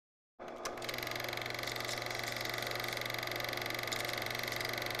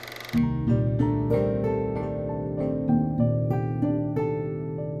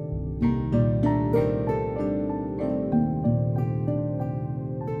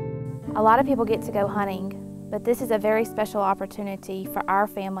A lot of people get to go hunting, but this is a very special opportunity for our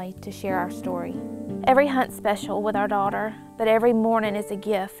family to share our story. Every hunt's special with our daughter, but every morning is a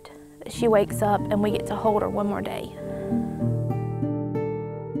gift that she wakes up and we get to hold her one more day.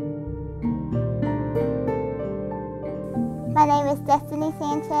 My name is Destiny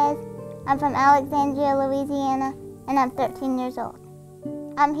Sanchez. I'm from Alexandria, Louisiana, and I'm 13 years old.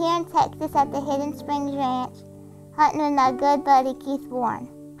 I'm here in Texas at the Hidden Springs Ranch, hunting with my good buddy Keith Warren.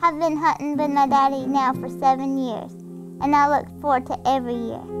 I've been hunting with my daddy now for 7 years, and I look forward to every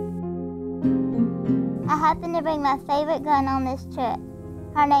year. I happen to bring my favorite gun on this trip.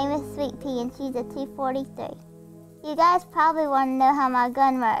 Her name is Sweet Pea, and she's a 243. You guys probably want to know how my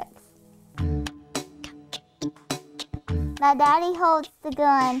gun works. My daddy holds the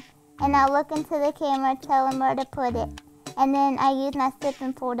gun, and I look into the camera, tell him where to put it, and then I use my sip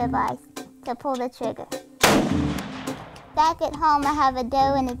and pull device to pull the trigger. Back at home, I have a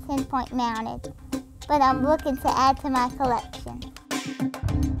doe and a 10-point mounted, but I'm looking to add to my collection.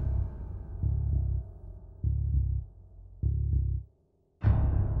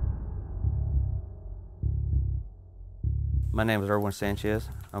 My name is Erwin Sanchez.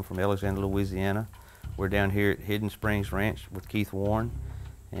 I'm from Alexandria, Louisiana. We're down here at Hidden Springs Ranch with Keith Warren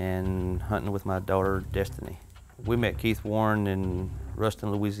and hunting with my daughter, Destiny. We met Keith Warren in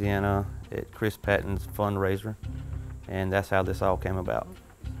Ruston, Louisiana at Chris Patton's fundraiser, and that's how this all came about.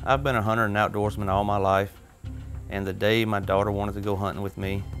 I've been a hunter and outdoorsman all my life, and the day my daughter wanted to go hunting with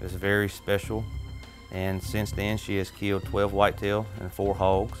me was very special, and since then she has killed 12 whitetail and 4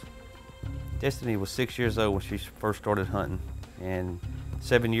 hogs. Destiny was 6 years old when she first started hunting, and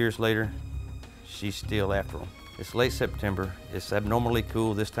 7 years later, she's still after them. It's late September. It's abnormally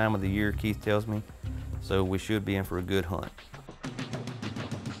cool this time of the year, Keith tells me, so we should be in for a good hunt.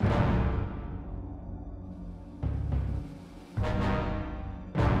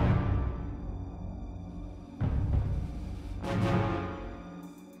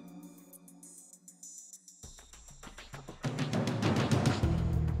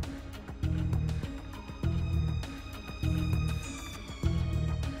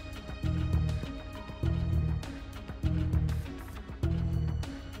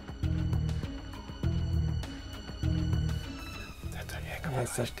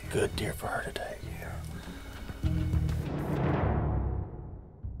 That's such a good deer for her today. Yeah.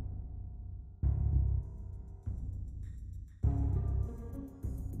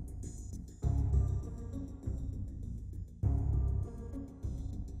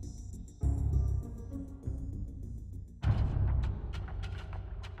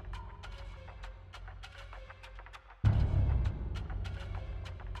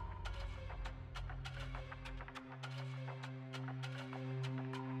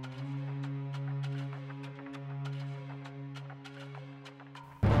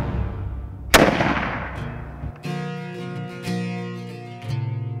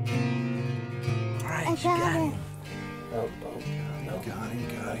 I got him. Oh, no. Got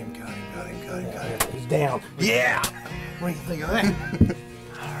him. He's down. Yeah! What do you think of that?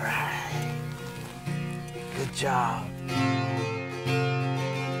 All right. Good job.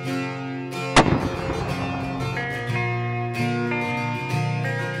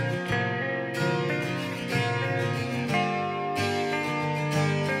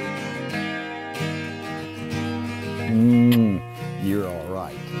 You're all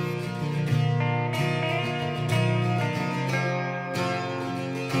right.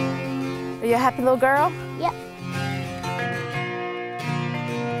 Are you a happy little girl? Yep.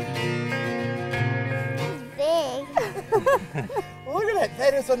 He's big. Look at that.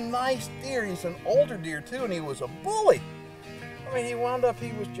 That is a nice deer. He's an older deer, too, and he was a bully. I mean, he wound up,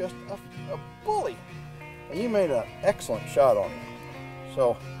 he was just a bully. And you made an excellent shot on him.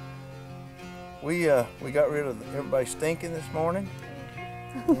 So, we got rid of everybody stinking this morning,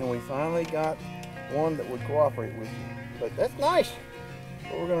 and we finally got one that would cooperate with you. But that's nice.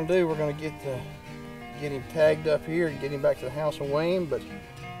 What we're going to do, we're going to get him tagged up here and get him back to the house and weigh him, but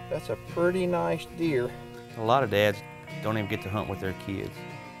that's a pretty nice deer. A lot of dads don't even get to hunt with their kids.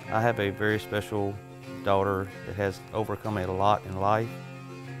 I have a very special daughter that has overcome a lot in life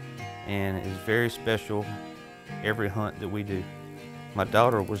and is very special every hunt that we do. My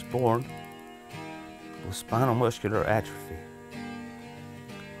daughter was born with spinal muscular atrophy.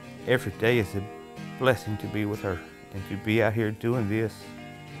 Every day is a blessing to be with her, and to be out here doing this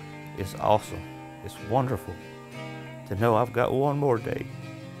is awesome. It's wonderful to know I've got one more day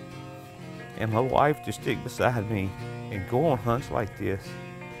and my wife to stick beside me and go on hunts like this.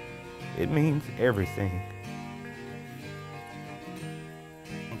 It means everything.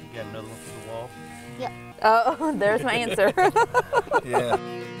 You got another one for the wall? Yep. Oh, there's my answer. Yeah.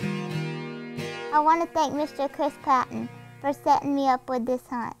 I want to thank Mr. Chris Patton for setting me up with this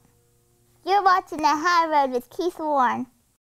hunt. You're watching The High Road with Keith Warren.